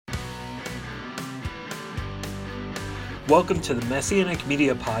Welcome to the Messianic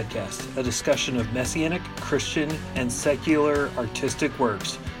Media Podcast, a discussion of Messianic, Christian, and secular artistic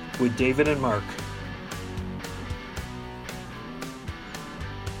works with David and Mark.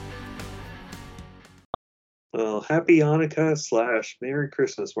 Well, happy Hanukkah / Merry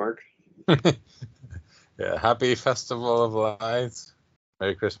Christmas, Mark. Yeah, happy Festival of Lights.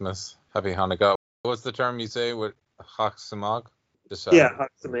 Merry Christmas. Happy Hanukkah. What's the term you say with Chag Sameach? Just Chag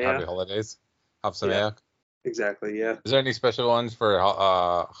Sameach. Happy holidays. Chag Sameach. Yeah, exactly, yeah. Is there any special ones for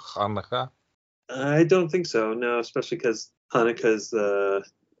Hanukkah? I don't think so, no, especially because Hanukkah's a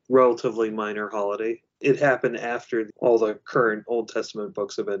relatively minor holiday. It happened after all the current Old Testament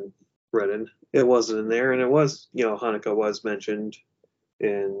books have been written. It wasn't in there, and it was, Hanukkah was mentioned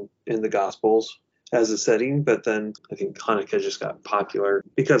in the Gospels as a setting, but then I think Hanukkah just got popular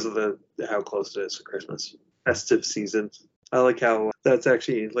because of how close it is to Christmas. Festive season. I like how that's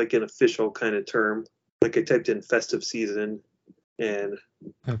actually like an official kind of term. Like I typed in festive season and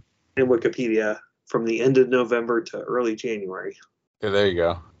in Wikipedia from the end of November to early January. Yeah, there you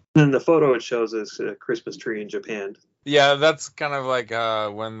go. And the photo it shows is a Christmas tree in Japan. Yeah, that's kind of like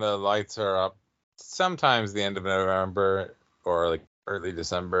when the lights are up. Sometimes the end of November or like early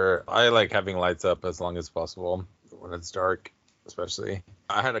December. I like having lights up as long as possible when it's dark, especially.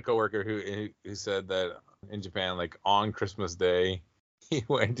 I had a coworker who said that in Japan, like on Christmas Day, he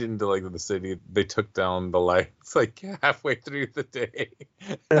went into like the city. They took down the lights like halfway through the day.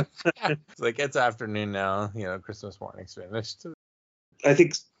 It's like it's afternoon now. Christmas morning's finished. I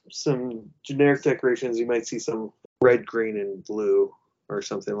think some generic decorations you might see some red, green, and blue or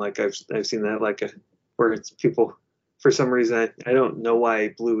something like I've seen that where it's people. For some reason, I don't know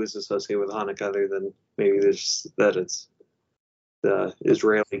why blue is associated with Hanukkah other than maybe that it's the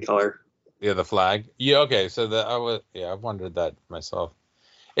Israeli color. Yeah, the flag. Yeah, okay. So I've wondered that myself.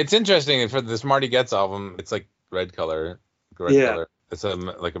 It's interesting for this Marty Goetz album. It's like red color. Color. It's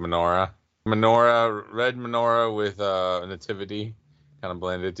like a menorah. Red menorah with a nativity kind of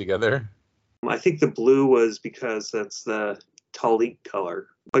blended together. I think the blue was because that's the Talit color.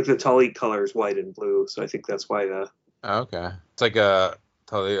 Like the Talit color is white and blue, so I think that's why the. Oh, okay. It's like a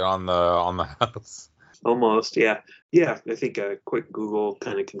Talit on the house. Almost, yeah. Yeah, I think a quick Google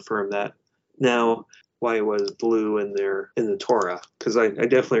kind of confirmed that. Now, why it was blue in the Torah, because I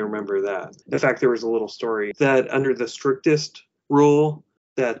definitely remember that. In fact, there was a little story that under the strictest rule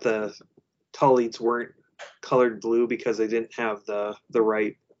that the Talits weren't colored blue because they didn't have the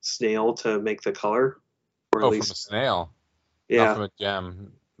right snail to make the color. Or at least from a snail. Yeah. Not from a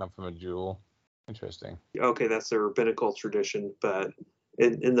gem, not from a jewel. Interesting. Okay, that's the rabbinical tradition, but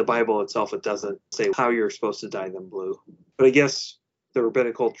in the Bible itself, it doesn't say how you're supposed to dye them blue. But I guess the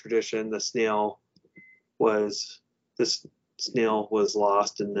rabbinical tradition, the snail was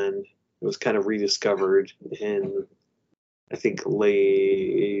lost, and then it was kind of rediscovered in, I think,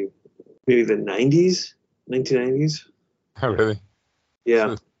 maybe the 1990s. Oh, really?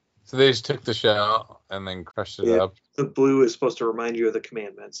 Yeah. So they just took the shell and then crushed it up. The blue is supposed to remind you of the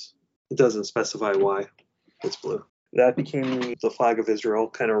commandments. It doesn't specify why it's blue. That became the flag of Israel,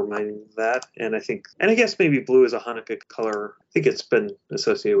 kind of reminding me of that. And I guess maybe blue is a Hanukkah color. I think it's been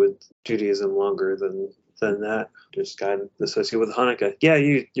associated with Judaism longer than that. Just got associated with Hanukkah. Yeah,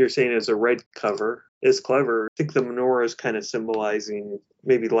 you're saying it's a red cover. It's clever. I think the menorah is kind of symbolizing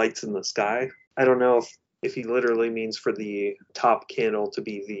maybe lights in the sky. I don't know if he literally means for the top candle to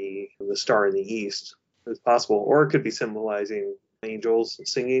be the star in the east. It's possible. Or it could be symbolizing angels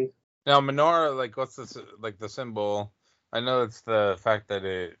singing. Now, menorah, like, what's the symbol? I know it's the fact that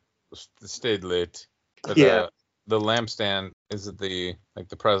it stayed lit. But yeah. The lampstand, is it the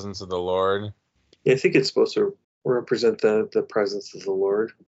presence of the Lord? Yeah, I think it's supposed to represent the presence of the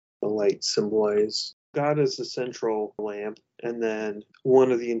Lord. The light symbolize God as the central lamp. And then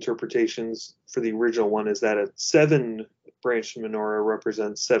one of the interpretations for the original one is that a 7-branched menorah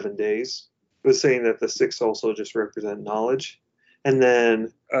represents 7 days. It was saying that the 6 also just represent knowledge. And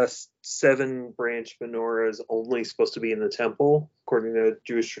then a 7-branch menorah is only supposed to be in the temple, according to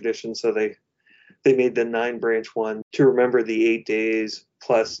Jewish tradition. So they made the 9-branch one to remember the 8 days,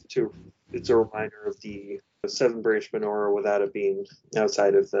 plus it's a reminder of the 7-branch menorah without it being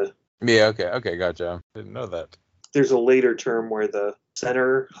outside of the. Yeah, okay, gotcha. Didn't know that. There's a later term where the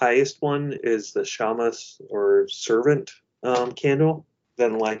center highest one is the shamas or servant candle.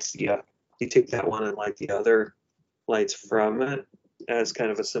 Then lights, you take that one and light the other lights from it as kind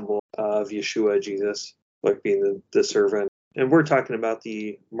of a symbol of Yeshua, Jesus, like being the servant. And we're talking about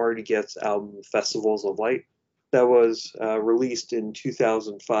the Marty Goetz album, Festivals of Light, that was released in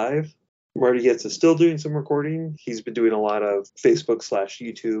 2005. Marty Goetz is still doing some recording. He's been doing a lot of Facebook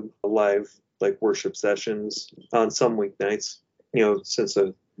 /YouTube live like worship sessions on some weeknights, since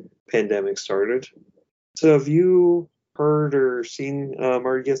the pandemic started. So have you heard or seen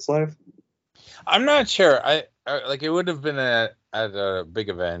Marty Goetz live? I'm not sure. I like it would have been at a big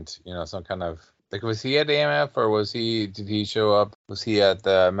event, some kind of like, was he at AMF or did he show up? Was he at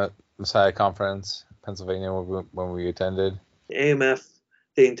the Messiah Conference, Pennsylvania, when we attended? AMF,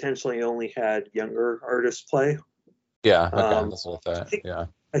 they intentionally only had younger artists play. Yeah, okay, that's what I thought.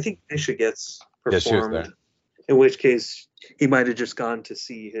 I think Nisha Goetz performed. Yeah, she was there. In which case, he might have just gone to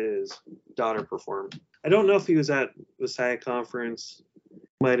see his daughter perform. I don't know if he was at Messiah Conference.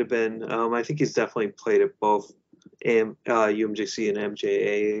 Might have been. I think he's definitely played at both UMJC and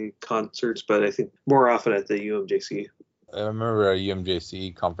MJA concerts, but I think more often at the UMJC. I remember a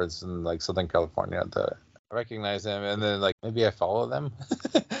UMJC conference in like Southern California that I recognize him, and then like maybe I follow them.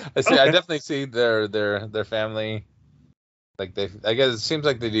 I definitely see their family. Like I guess it seems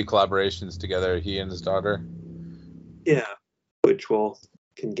like they do collaborations together, he and his daughter. Yeah, which we'll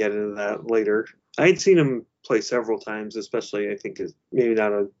can get into that later. I'd seen him play several times, especially I think as maybe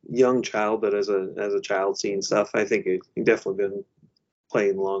not a young child, but as a child seeing stuff. I think he definitely been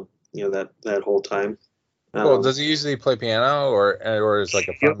playing long, that whole time. Well, does he usually play piano or is like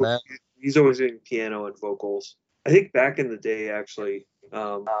a front man? He's always doing piano and vocals. I think back in the day, actually,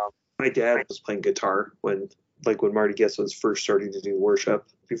 my dad was playing guitar when Marty Goetz was first starting to do worship.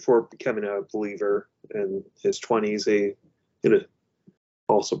 Before becoming a believer in his 20s, he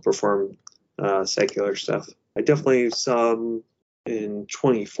also performed secular stuff. I definitely saw him in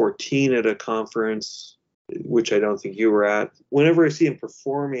 2014 at a conference, which I don't think you were at. Whenever I see him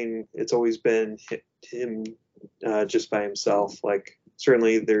performing, it's always been him just by himself. Like,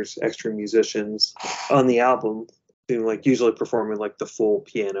 certainly there's extra musicians on the album, usually performing like the full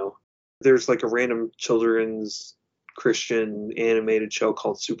piano. There's like a random children's Christian animated show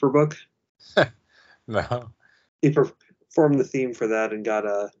called Superbook. No. He performed the theme for that and got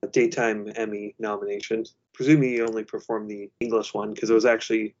a Daytime Emmy nomination. Presumably he only performed the English one because it was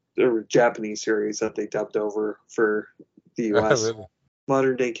actually a Japanese series that they dubbed over for the U.S. Really?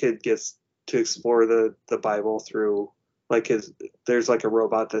 Modern day kid gets to explore the Bible through there's like a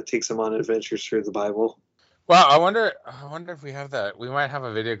robot that takes him on adventures through the Bible. Wow, I wonder if we have that. We might have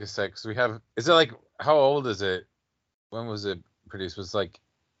a video cassette because we have. Is it like, how old is it? When was it produced? Was like,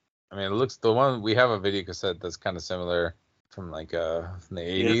 I mean, it looks, the one we have a video cassette that's kind of similar from from the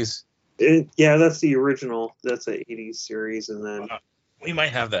 80s. Yeah, that's the original. That's an 80s series, and then we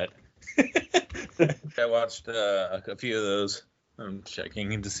might have that. I watched a few of those. I'm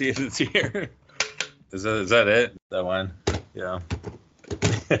checking to see if it's here. Is that it? That one? Yeah.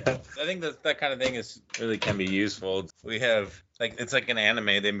 I think that kind of thing really can be useful. We have it's like an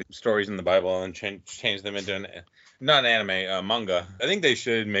anime. They make stories in the Bible and change them into not an anime, manga. I think they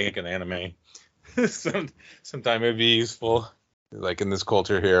should make an anime. Sometime it'd be useful, like in this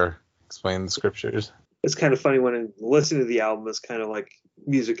culture here, explain the scriptures. It's kind of funny when listening to the album is kind of like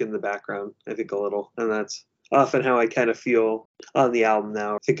music in the background, I think, a little, and that's often how I kind of feel on the album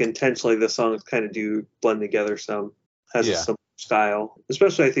now. I think intentionally the songs kind of do blend together some, has a similar style,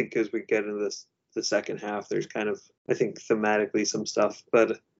 especially I think as we get into the second half. There's kind of, I think, thematically some stuff,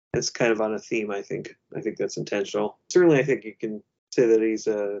 but it's kind of on a theme. I think that's intentional. Certainly, I think you can say that he's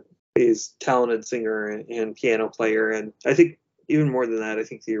a talented singer and piano player, and I think even more than that, I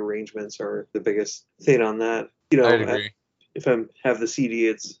think the arrangements are the biggest thing on that. I agree. If I have the CD,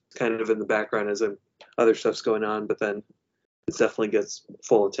 it's kind of in the background as other stuff's going on, but then it definitely gets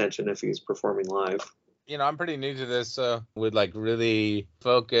full attention if he's performing live. I'm pretty new to this, so would really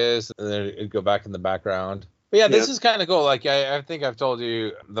focus and then it'd go back in the background. But yeah, this is kind of cool. Like I think I've told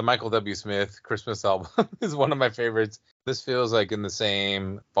you, the Michael W. Smith Christmas album is one of my favorites. This feels like in the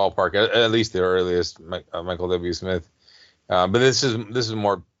same ballpark, at least the earliest Michael W. Smith. But this is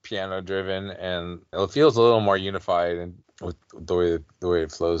more piano driven, and it feels a little more unified, and with the way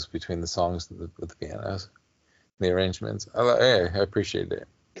it flows between the songs with the pianos, the arrangements. I appreciate it.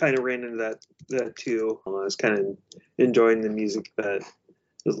 Kind of ran into that too. I was kind of enjoying the music, but it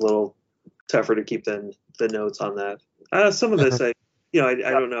was a little tougher to keep the notes on that. Some of this, I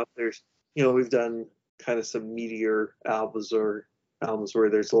don't know if there's, we've done kind of some meatier albums or albums where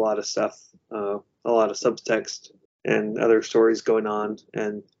there's a lot of stuff, a lot of subtext and other stories going on,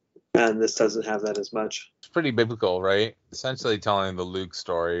 and this doesn't have that as much. It's pretty biblical, right? Essentially telling the Luke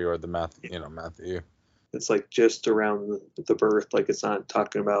story or the Matthew. It's like just around the birth, like it's not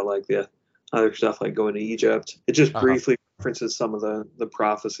talking about like the other stuff like going to Egypt. It just briefly references some of the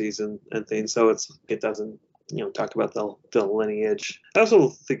prophecies and things, so it doesn't talk about the lineage. I also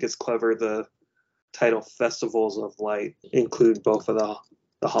think it's clever the title Festivals of Light include both of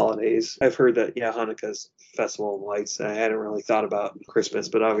the holidays. I've heard that, yeah, Hanukkah's Festival of Lights. I hadn't really thought about Christmas,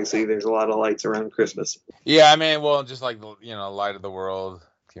 but obviously there's a lot of lights around Christmas. Yeah, I mean, well, just like light of the world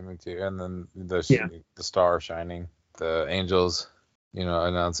coming to, and then the star shining, the angels,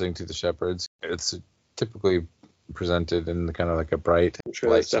 announcing to the shepherds. It's typically presented in kind of like a bright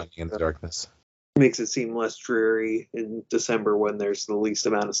light shining in the darkness. Makes it seem less dreary in December when there's the least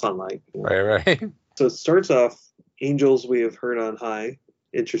amount of sunlight. Right. So it starts off, angels we have heard on high.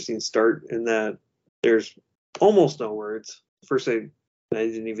 Interesting start in that there's almost no words. First, I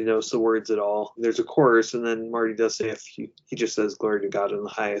didn't even notice the words at all. There's a chorus, and then Marty does say he just says glory to God in the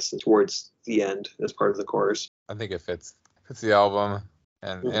highest, and towards the end as part of the chorus. I think it fits the album,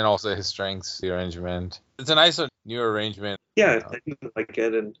 and also his strengths, the arrangement. It's a nice new arrangement. Yeah, I do like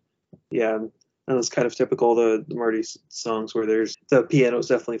it, and yeah, and it's kind of typical the Marty songs where there's the piano's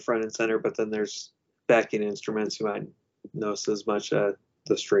definitely front and center, but then there's backing instruments. You might notice as much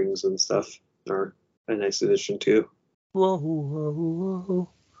the strings and stuff are a nice addition too. Whoa, whoa,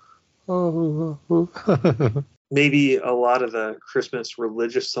 whoa, whoa. Maybe a lot of the Christmas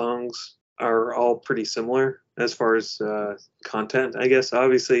religious songs are all pretty similar as far as content, I guess.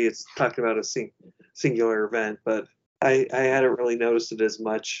 Obviously, it's talking about a singular event, but I hadn't really noticed it as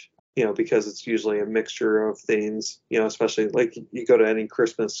much, because it's usually a mixture of things, especially like you go to any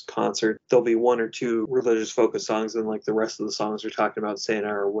Christmas concert, there'll be one or two religious focused songs, and like the rest of the songs are talking about Santa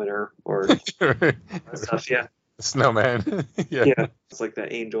or winter or stuff. Yeah. Snowman. Yeah. It's like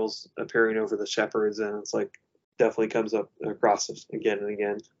the angels appearing over the shepherds, and it's like definitely comes up across it again and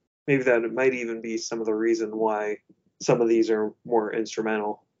again. Maybe that it might even be some of the reason why some of these are more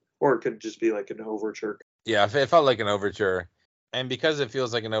instrumental, or it could just be like an overture. Yeah, it felt like an overture. And because it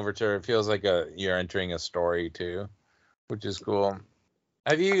feels like an overture, it feels like you're entering a story too, which is cool.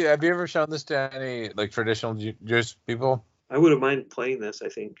 Have you ever shown this to any like traditional Jewish people? I wouldn't mind playing this, I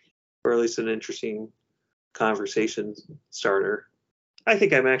think, or at least an interesting conversation starter. I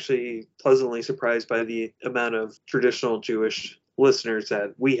think I'm actually pleasantly surprised by the amount of traditional Jewish listeners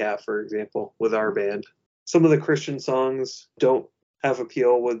that we have, for example, with our band. Some of the Christian songs don't have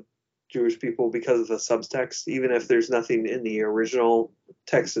appeal with Jewish people because of the subtext, even if there's nothing in the original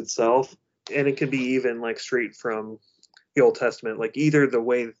text itself. And it could be even like straight from the Old Testament, like either the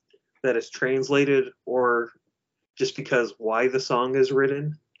way that it's translated or just because why the song is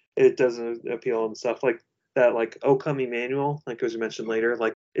written, it doesn't appeal and stuff like that. Like "O Come Emmanuel," like as you mentioned later,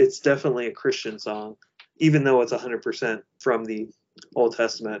 like it's definitely a Christian song, even though it's 100% from the Old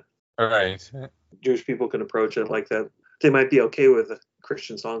Testament. All right. Jewish people can approach it like that. They might be okay with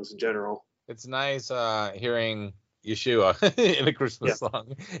Christian songs in general. It's nice hearing Yeshua in a Christmas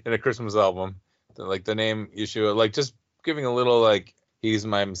song, in a Christmas album. Like the name Yeshua, like just giving a little like he's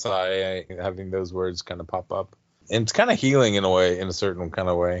my Messiah, having those words kind of pop up. And it's kind of healing in a way, in a certain kind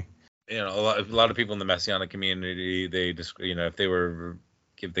of way. A lot of people in the Messianic community, they just, if they were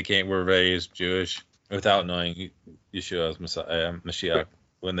raised Jewish without knowing Yeshua as Messiah, Mashiach,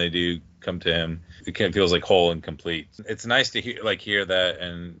 when they do come to him, it feels like whole and complete. It's nice to hear that,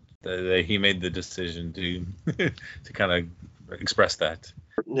 and that he made the decision to kind of express that.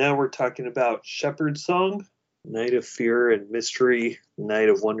 Now we're talking about Shepherd's Song, Night of Fear and Mystery, Night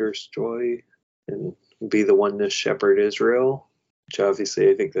of Wondrous Joy, and Be the Oneness Shepherd Israel, which obviously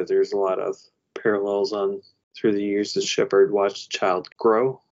I think that there's a lot of parallels on through the years. The shepherd watched the child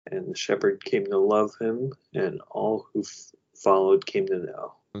grow, and the shepherd came to love him, and all who followed came to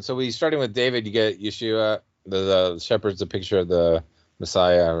know. And so starting with David, you get Yeshua, the shepherd's a picture of the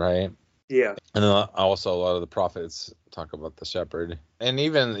Messiah, right? Yeah. And then also a lot of the prophets talk about the shepherd. And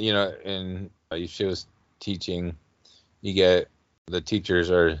even, in Yeshua's teaching, you get the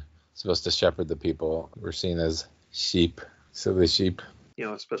teachers are supposed to shepherd the people. We're seen as sheep, silly sheep.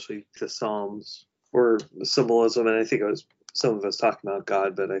 Especially the Psalms or the symbolism. And I think it was some of us talking about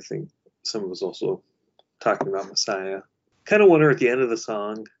God, but I think some of us also talking about Messiah. Kind of wonder at the end of the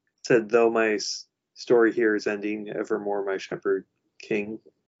song, it said, though my story here is ending, evermore my shepherd king.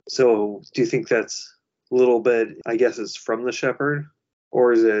 So do you think that's a little bit, I guess it's from the shepherd,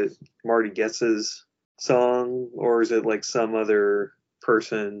 or is it Marty Goetz's song, or is it like some other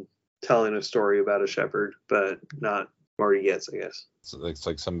person telling a story about a shepherd, but not Marty Goetz, I guess? So it's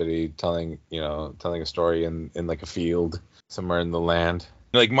like somebody telling a story in like a field somewhere in the land.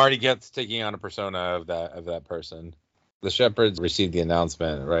 Like Marty Goetz taking on a persona of that person. The shepherds received the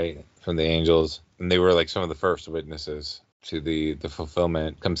announcement, right, from the angels, and they were like some of the first witnesses to the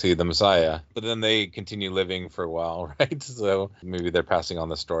fulfillment. Come see the Messiah. But then they continue living for a while, right? So maybe they're passing on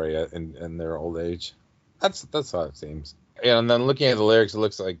the story in their old age. That's how it seems. Yeah, and then looking at the lyrics, it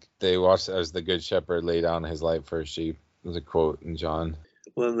looks like they watched as the good shepherd lay down his life for his sheep. There's a quote in John.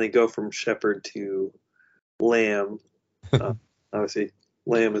 when they go from shepherd to lamb, obviously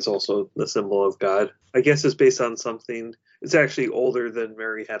lamb is also the symbol of God. I guess it's based on something. It's actually older than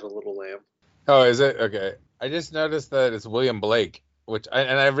Mary Had a Little Lamb. Oh, is it? Okay. I just noticed that it's William Blake, and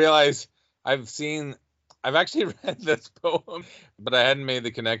I realized I've actually read this poem, but I hadn't made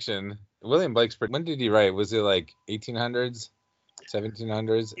the connection. William Blake's, when did he write? Was it like 1800s,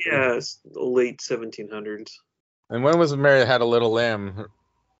 1700s? Yeah, it's the late 1700s. And when was Mary Had a Little Lamb?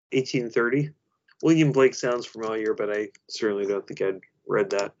 1830. William Blake sounds familiar, but I certainly don't think I'd read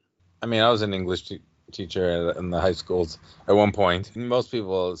that. I mean, I was an English teacher in the high schools at one point. Most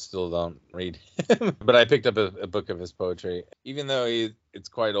people still don't read, but I picked up a book of his poetry. Even though it's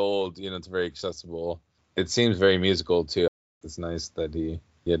quite old, it's very accessible. It seems very musical too. It's nice that he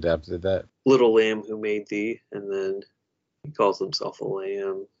adapted that. Little lamb who made thee, and then he calls himself a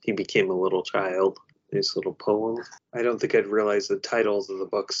lamb. He became a little child. Nice little poem. I don't think I'd realized the titles of the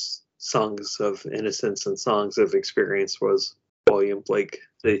books, Songs of Innocence and Songs of Experience, was William Blake,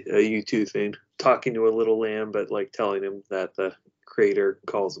 a U2 thing. Talking to a little lamb, but like telling him that the creator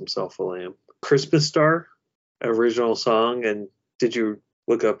calls himself a lamb. Christmas Star, original song. And did you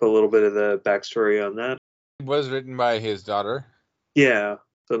look up a little bit of the backstory on that? It was written by his daughter. Yeah,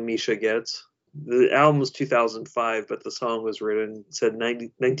 so Misha Goetz. The album was 2005, but the song was written, it said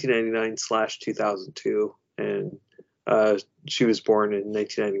 1999/2002, and she was born in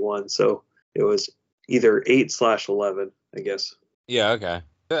 1991, so it was either 8/11, I guess. Yeah, okay.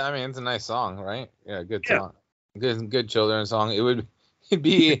 I mean, it's a nice song, right? Yeah, good song. Good children's song. It'd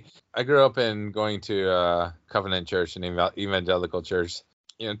be. I grew up in going to Covenant Church, an evangelical church.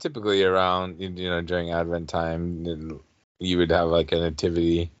 Typically around during Advent time, you would have like a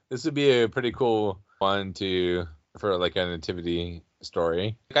nativity. This would be a pretty cool one for like a nativity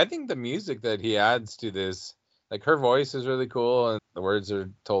story. I think the music that he adds to this, like her voice is really cool and the words are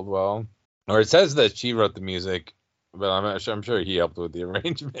told well. Or it says that she wrote the music, but I'm sure he helped with the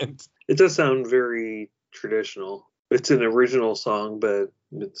arrangement. It does sound very traditional. It's an original song, but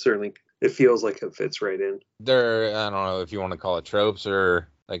it feels like it fits right in. There, I don't know if you want to call it tropes or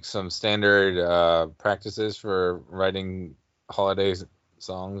like some standard practices for writing holiday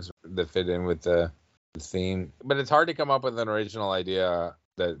songs that fit in with the theme. But it's hard to come up with an original idea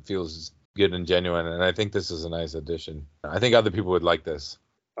that feels good and genuine, and I think this is a nice addition. I think other people would like this.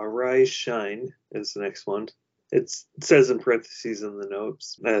 Arise, Shine is the next one. It says in parentheses in the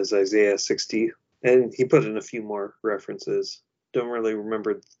notes as Isaiah 60, and he put in a few more references. Don't really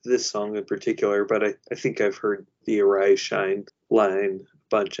remember this song in particular, but I think I've heard the Arise, Shine line a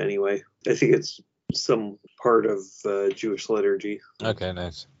bunch anyway. I think it's some part of Jewish liturgy. Okay,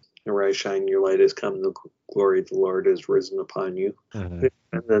 nice. Arise, shine, your light has come, the glory of the Lord is risen upon you. Mm-hmm.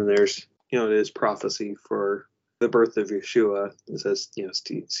 And then there's, it is prophecy for the birth of Yeshua. It says,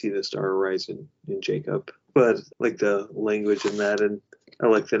 see the star arise in Jacob. But like the language in that, and I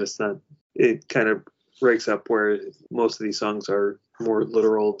like that it kind of breaks up where most of these songs are more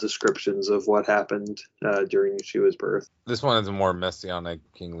literal descriptions of what happened during Yeshua's birth. This one is more messianic,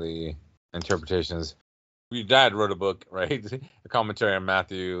 kingly interpretations. Your dad wrote a book, right? A commentary on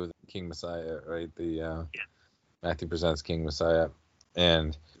Matthew, King Messiah, right? Matthew presents King Messiah,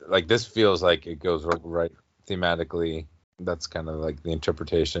 and like this feels like it goes right thematically. That's kind of like the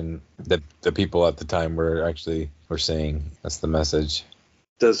interpretation that the people at the time were saying. That's the message.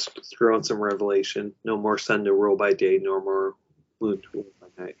 Does throw in some revelation. No more sun to rule by day, nor more moon to rule by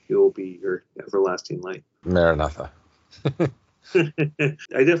night. He will be your everlasting light. Maranatha. I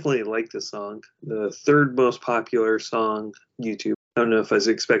definitely like this song. The third most popular song, YouTube. I don't know if I was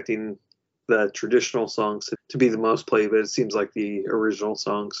expecting the traditional songs to be the most played, but it seems like the original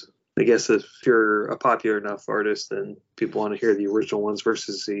songs. I guess if you're a popular enough artist, then people want to hear the original ones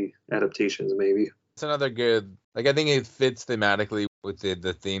versus the adaptations, maybe. It's another good, I think it fits thematically with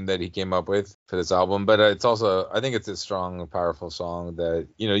the theme that he came up with for this album, but it's also, I think it's a strong, powerful song that,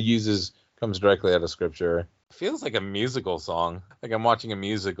 comes directly out of scripture. It feels like a musical song, like I'm watching a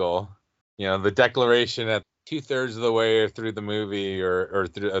musical. The declaration at 2/3 of the way through the movie or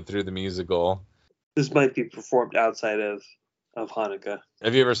through the musical. This might be performed outside of Hanukkah.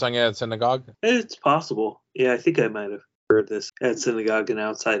 Have you ever sung it at synagogue? It's possible. Yeah, I think I might have heard this at synagogue and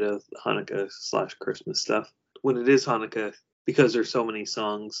outside of Hanukkah/Christmas stuff. When it is Hanukkah, because there's so many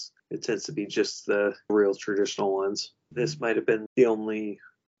songs, it tends to be just the real traditional ones. This might have been the only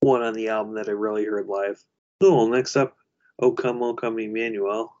one on the album that I really heard live. Oh, next up, O Come,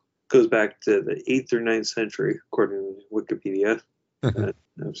 Emmanuel. Goes back to the 8th or 9th century, according to Wikipedia.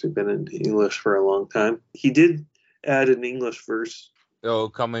 Obviously been in English for a long time. He did add an English verse. Oh,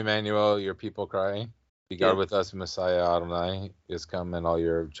 come Emmanuel, your people cry. Be God with us, Messiah Adonai. Is come and all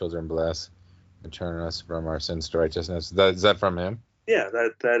your children bless. And turn us from our sins to righteousness. Is that from him? Yeah,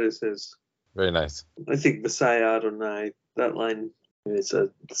 that is his. Very nice. I think Messiah Adonai, that line, it's a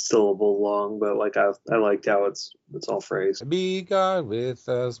syllable long, but like I liked how it's all phrased. Be God with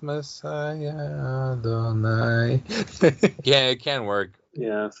us, Messiah Adonai. Yeah, it can work.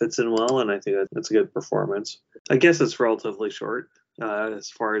 Yeah, fits in well, and I think that's a good performance. I guess it's relatively short as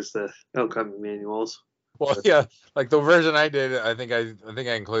far as the outcome manuals. Well, yeah, like the version I did, I think I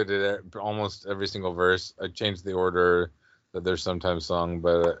included almost every single verse. I changed the order that they're sometimes sung,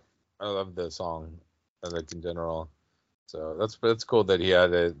 but I love the song, like in general. So that's cool that he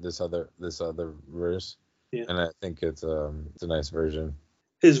added this other verse. Yeah. And I think it's a nice version.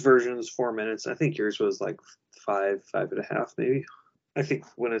 His version is 4 minutes. I think yours was like 5.5, maybe. I think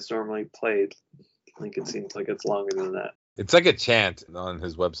when it's normally played, I think it seems like it's longer than that. It's like a chant on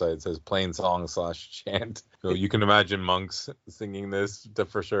his website. It says plain song / chant. So you can imagine monks singing this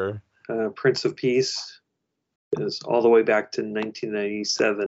for sure. Prince of Peace is all the way back to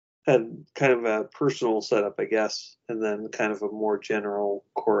 1997. Had kind of a personal setup, I guess, and then kind of a more general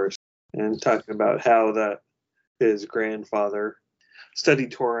chorus. And talking about how that his grandfather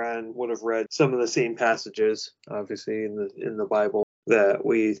studied Torah and would have read some of the same passages, obviously, in the Bible that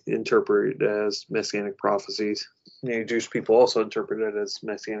we interpret as messianic prophecies. Jewish people also interpret it as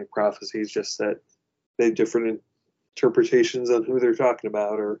messianic prophecies, just that they have different interpretations on who they're talking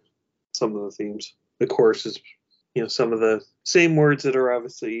about or some of the themes. The chorus is, some of the same words that are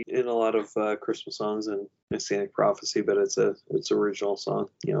obviously in a lot of Christmas songs and messianic prophecy, but it's original song.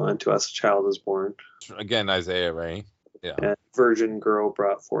 Unto us a child is born. Again, Isaiah, right? Yeah. And virgin girl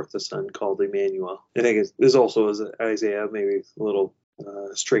brought forth a son called Emmanuel. I think this also is Isaiah, maybe a little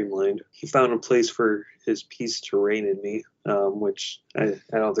streamlined. He found a place for his peace to reign in me, which I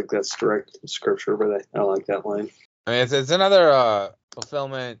don't think that's direct scripture, but I like that line. I mean, it's another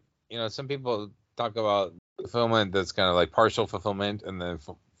fulfillment. Some people talk about fulfillment that's kind of like partial fulfillment and then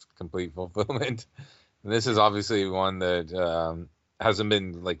complete fulfillment. And this is obviously one that hasn't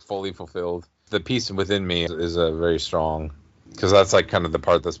been like fully fulfilled. The peace within me is a very strong, because that's like kind of the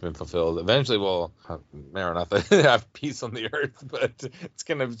part that's been fulfilled. Eventually we'll Maranatha have peace on the earth, but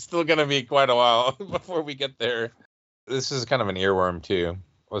it's still gonna be quite a while before we get there. This is kind of an earworm too.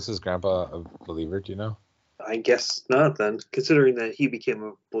 Was his grandpa a believer? Do you know? I guess not then, considering that he became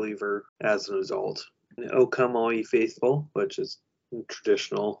a believer as an adult. O come all ye faithful, which is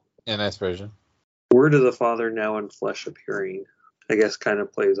traditional. Yeah, nice version. Word of the Father now in flesh appearing. I guess kind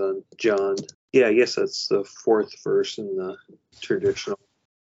of plays on John. Yeah, I guess that's the 4th verse in the traditional.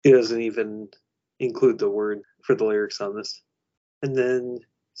 He doesn't even include the word for the lyrics on this. And then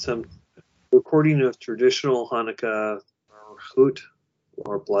some recording of traditional Hanukkah hoot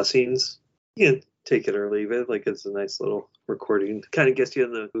or blessings. You can take it or leave it. Like, it's a nice little recording. Kind of gets you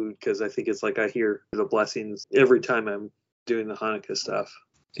in the mood, because I think it's like I hear the blessings every time I'm doing the Hanukkah stuff.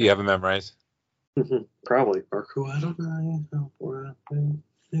 Do you have it memorized? Probably.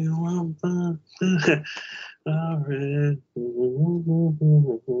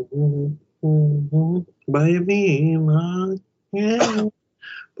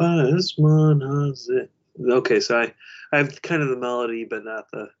 Okay, so I have kind of the melody, but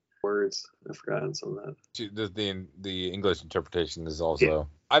not the words. I've forgotten some of that. The English interpretation is also. Yeah.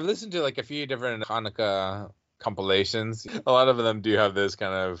 I've listened to like a few different Hanukkah compilations. A lot of them do have this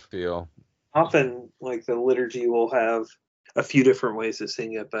kind of feel. Often, like, the liturgy will have a few different ways to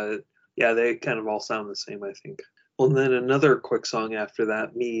sing it, but yeah, they kind of all sound the same, I think. Well, and then another quick song after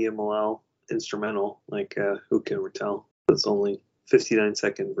that, Me Yimmalel, instrumental, like Who Can Retell? It's only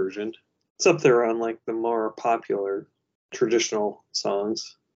 59-second version. It's up there on like the more popular traditional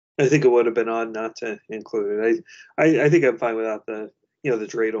songs. I think it would have been odd not to include it. I think I'm fine without the the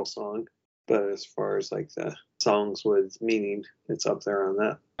dreidel song, but as far as like the songs with meaning, it's up there on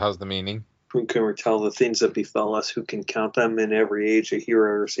that. How's the meaning? Who can retell the things that befell us? Who can count them? In every age, a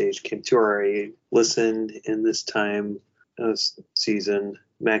hero or sage came to our aid. Listen, in this time, season,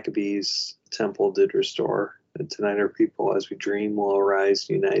 Maccabees temple did restore. And tonight our people, as we dream, will arise,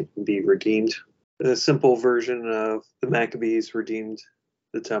 unite, and be redeemed. A simple version of the Maccabees redeemed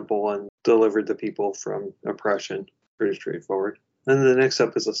the temple and delivered the people from oppression. Pretty straightforward. And the next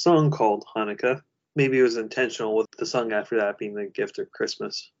up is a song called Hanukkah. Maybe it was intentional, with the song after that being the gift of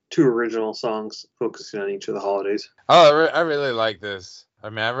Christmas. 2 original songs focusing on each of the holidays. Oh, I really like this. I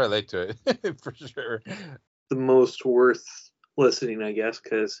mean, I relate to it for sure. The most worth listening, I guess,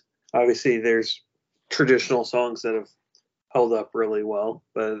 because obviously there's traditional songs that have held up really well.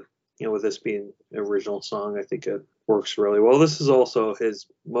 But, with this being an original song, I think it works really well. This is also his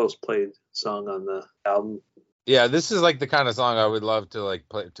most played song on the album. Yeah, this is like the kind of song I would love to like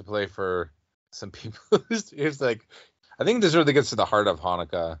play for some people. It's like, I think this really gets to the heart of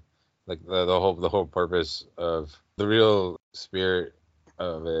Hanukkah, like the whole purpose of the real spirit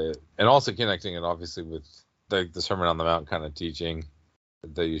of it, and also connecting it obviously with like the Sermon on the Mount kind of teaching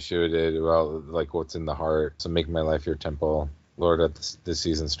that Yeshua did about like what's in the heart. So make my life your temple, Lord. At this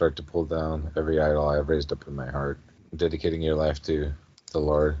season, start to pull down every idol I have raised up in my heart, dedicating your life to the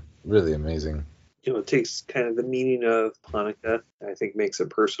Lord. Really amazing. It takes kind of the meaning of Hanukkah, I think makes it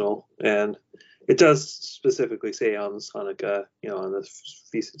personal. And it does specifically say on this Hanukkah, on the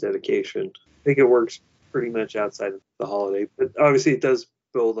Feast of Dedication. I think it works pretty much outside of the holiday. But obviously it does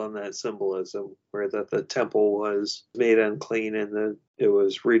build on that symbolism where that the temple was made unclean and then it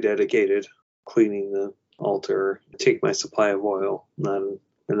was rededicated, cleaning the altar. Take my supply of oil, not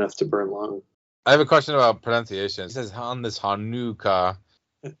enough to burn long. I have a question about pronunciation. It says on this Hanukkah.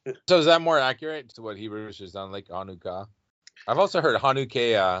 So is that more accurate to what Hebrew should sound like, Hanukkah? I've also heard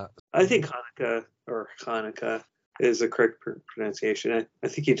Hanukkah. I think Hanukkah is the correct pronunciation. I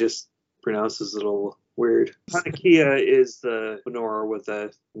think he just pronounces it a little weird. Hanukkah is the menorah with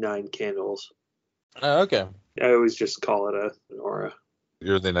the 9 candles. Oh, okay. I always just call it a menorah.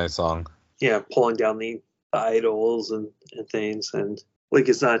 Really nice song. Yeah, pulling down the idols and things. And like,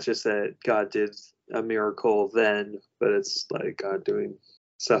 it's not just that God did a miracle then, but it's like God doing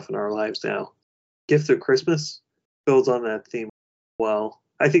stuff in our lives now. Gift of Christmas builds on that theme well.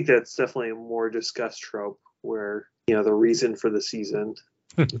 I think that's definitely a more discussed trope where, the reason for the season,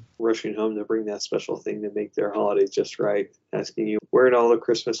 rushing home to bring that special thing to make their holiday just right, asking you, where in all the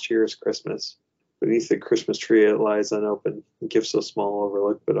Christmas cheer is Christmas? Beneath the Christmas tree it lies unopened, gifts so small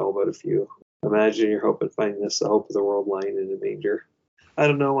overlooked, but all but a few. Imagine your hope in finding this, the hope of the world lying in a manger. I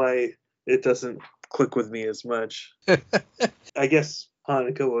don't know why it doesn't click with me as much. I guess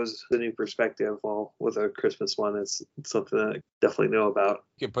Hanukkah was the new perspective. Well, with a Christmas one, it's something that I definitely know about.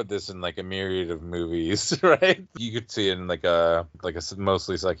 You could put this in like a myriad of movies, right? You could see it in like a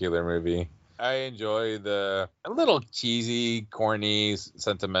mostly secular movie. I enjoy a little cheesy, corny,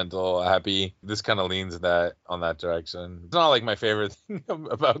 sentimental, happy. This kind of leans on that direction. It's not like my favorite thing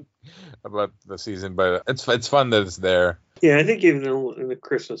about the season, but it's fun that it's there. Yeah, I think even in a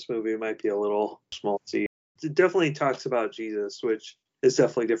Christmas movie, it might be a little small C. It definitely talks about Jesus, which is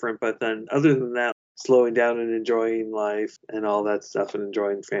definitely different. But then other than that, slowing down and enjoying life and all that stuff and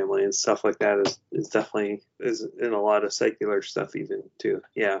enjoying family and stuff like that is definitely in a lot of secular stuff even too.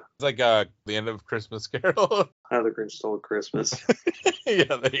 Yeah. It's like the end of Christmas Carol. How the Grinch Stole Christmas.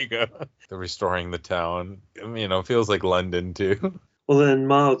 Yeah, there you go. They're restoring the town. Feels like London too. Well, then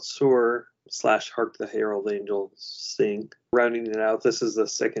Ma'at Sur / Hark the Herald Angels Sing. Rounding it out, this is the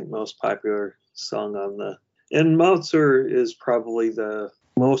second most popular song on the... And Ma'at Sur is probably the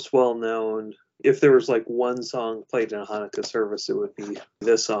most well-known. If there was like one song played in a Hanukkah service, it would be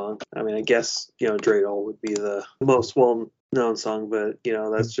this song. I mean, I guess, Dreidel would be the most well-known song, but,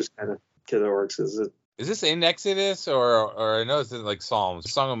 that's just kind of kid it works. Is this in Exodus or I know it's in like Psalms,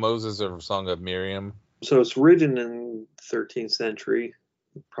 Song of Moses or Song of Miriam? So it's written in 13th century,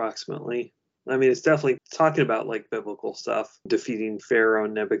 approximately. I mean, it's definitely talking about like biblical stuff, defeating Pharaoh,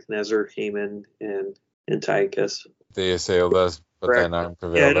 Nebuchadnezzar, Haman, and Antiochus. They assailed us, but Correct. then arm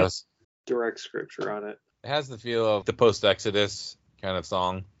prevailed us. Direct scripture on it. It has the feel of the post-Exodus kind of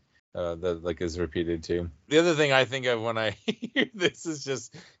song that like is repeated too. The other thing I think of when I hear this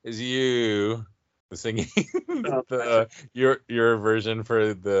is you singing your version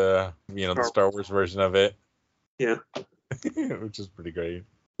for the the Star Wars version of it. Yeah. Which is pretty great.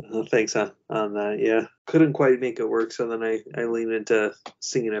 Thanks on that. Yeah, couldn't quite make it work, so then I leaned into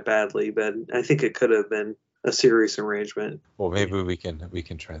singing it badly, but I think it could have been a serious arrangement. Well, maybe we can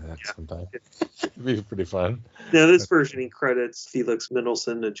try that sometime. It'd be pretty fun. Now, this version he credits Felix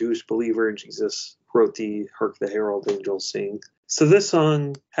Mendelssohn, a Jewish believer in Jesus, wrote the Hark the Herald Angels Sing. So this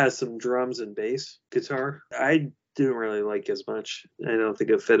song has some drums and bass guitar. I didn't really like as much. I don't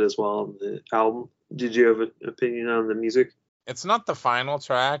think it fit as well on the album. Did you have an opinion on the music? It's not the final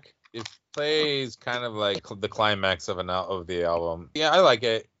track. It plays kind of like the climax of the album. Yeah, I like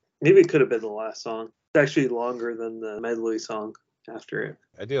it. Maybe it could have been the last song. It's actually longer than the medley song after it.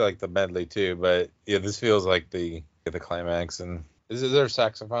 I do like the medley too, but yeah, this feels like the climax. And is there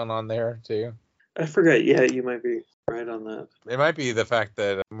saxophone on there too? I forgot. Yeah, you might be right on that. It might be the fact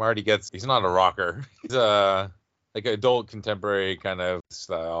that Marty he's not a rocker. He's like an adult contemporary kind of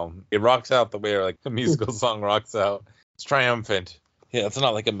style. It rocks out the way like a musical song rocks out. It's triumphant. Yeah, it's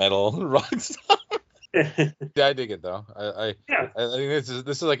not like a metal rock song. Yeah, I dig it though. I think this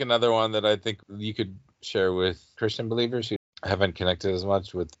is like another one that I think you could share with Christian believers who haven't connected as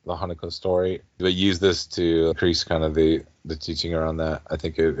much with the Hanukkah story, but use this to increase kind of the teaching around that. I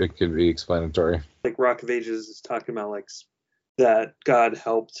think it could be explanatory. Like Rock of Ages is talking about like that God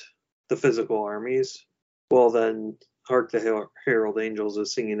helped the physical armies. Well, then Hark the Herald Angels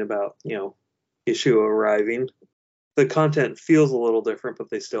is singing about, Yeshua arriving. The content feels a little different, but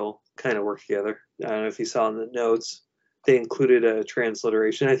they still kind of work together. I don't know if you saw in the notes, they included a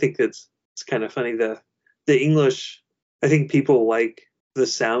transliteration. I think it's kind of funny. The English, I think people like the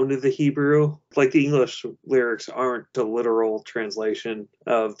sound of the Hebrew. Like the English lyrics aren't the literal translation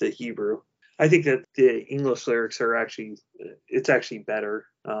of the Hebrew. I think that the English lyrics are actually better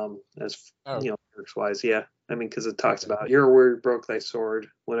lyrics wise. Yeah. I mean, because it talks about your word broke thy sword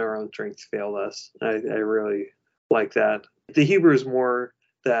when our own strength failed us. I really like that. The Hebrew is more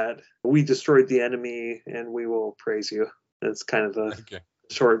that we destroyed the enemy and we will praise you. That's kind of the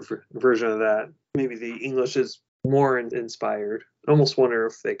short version of that. Maybe the English is more inspired. I almost wonder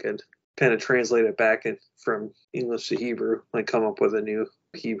if they could kind of translate it back from English to Hebrew, like come up with a new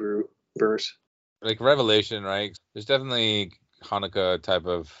Hebrew verse. Like Revelation, right? There's definitely Hanukkah type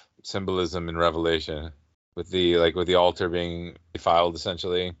of symbolism in Revelation with the altar being defiled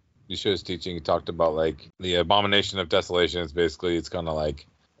essentially. Yeshua's teaching talked about like the abomination of desolation is basically, it's kind of like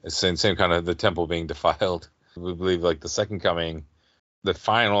the same kind of the temple being defiled. We believe like the second coming, the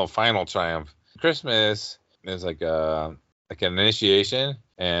final triumph. Christmas is like an initiation,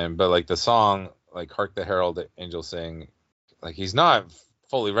 but like the song, like Hark the Herald Angels sing, like he's not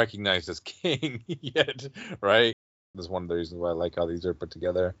fully recognized as king yet, right? That's one of the reasons why I like how these are put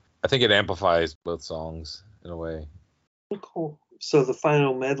together. I think it amplifies both songs in a way. Cool. So the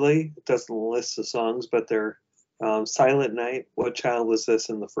final medley doesn't list the songs, but they're Silent Night, What Child Was This,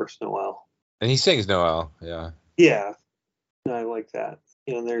 in the First Noel. And he sings Noel, yeah. Yeah, I like that.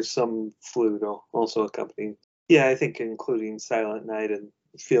 There's some flute also accompanying. Yeah, I think including Silent Night, and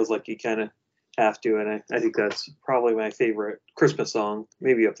it feels like you kind of have to, and I think that's probably my favorite Christmas song,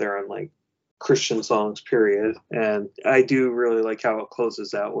 maybe up there on like Christian songs, period. And I do really like how it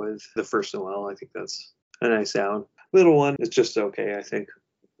closes out with the First Noel. I think that's a nice sound. Little one is just okay, I think.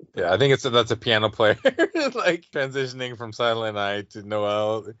 Yeah, I think that's a piano player, like transitioning from Silent Night to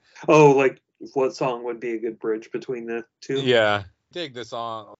Noel. Oh, like what song would be a good bridge between the two? Yeah, dig the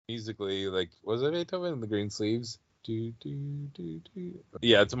song musically. Like, was it Beethoven in the Green Sleeves? Do, do, do, do.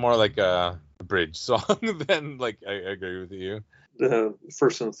 Yeah, it's more like a bridge song than like I agree with you. The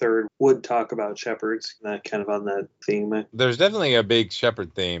first and third would talk about shepherds, that kind of on that theme. There's definitely a big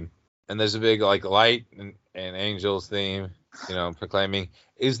shepherd theme, and there's a big like light and angels theme, proclaiming.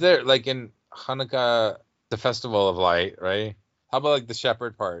 Is there like in Hanukkah the festival of light, right? How about like the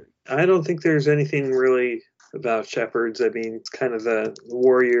shepherd part? I don't think there's anything really about shepherds. I mean, it's kind of the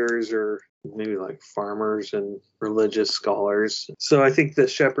warriors or maybe like farmers and religious scholars. So I think the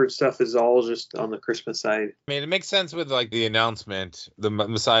shepherd stuff is all just on the Christmas side. I mean, it makes sense with like the announcement, the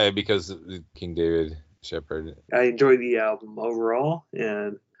Messiah, because King David shepherd. I enjoy the album overall,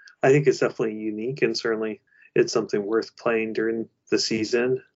 and I think it's definitely unique, and certainly it's something worth playing during the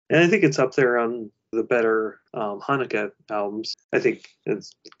season. And I think it's up there on the better Hanukkah albums. I think it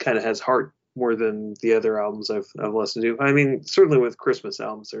kind of has heart more than the other albums I've listened to. I mean, certainly with Christmas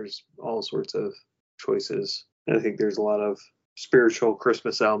albums, there's all sorts of choices. And I think there's a lot of spiritual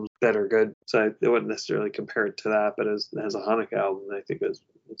Christmas albums that are good. So I wouldn't necessarily compare it to that, but as a Hanukkah album, I think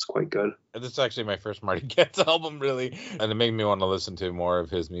it's quite good. This is actually my first Marty Goetz album, really, and it made me want to listen to more of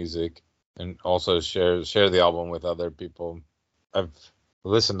his music and also share the album with other people. I've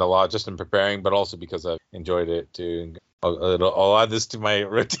listened a lot just in preparing, but also because I've enjoyed it too. I'll add this to my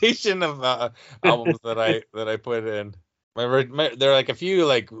rotation of albums that I put in. There are like a few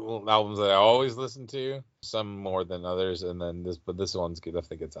like albums that I always listen to, some more than others, and then this one's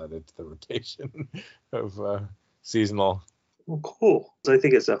definitely gets added to the rotation of seasonal. Well, cool. So I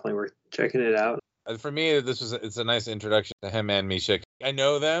think it's definitely worth checking it out. For me, it's a nice introduction to him and Mishak. I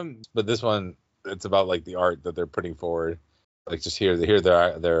know them, but this one, it's about like the art that they're putting forward. Like just hear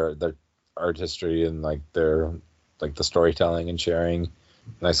their art history and like their like the storytelling and sharing.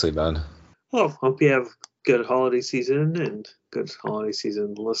 Nicely done. Well, hope you have good holiday season and good holiday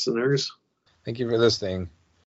season listeners. Thank you for listening.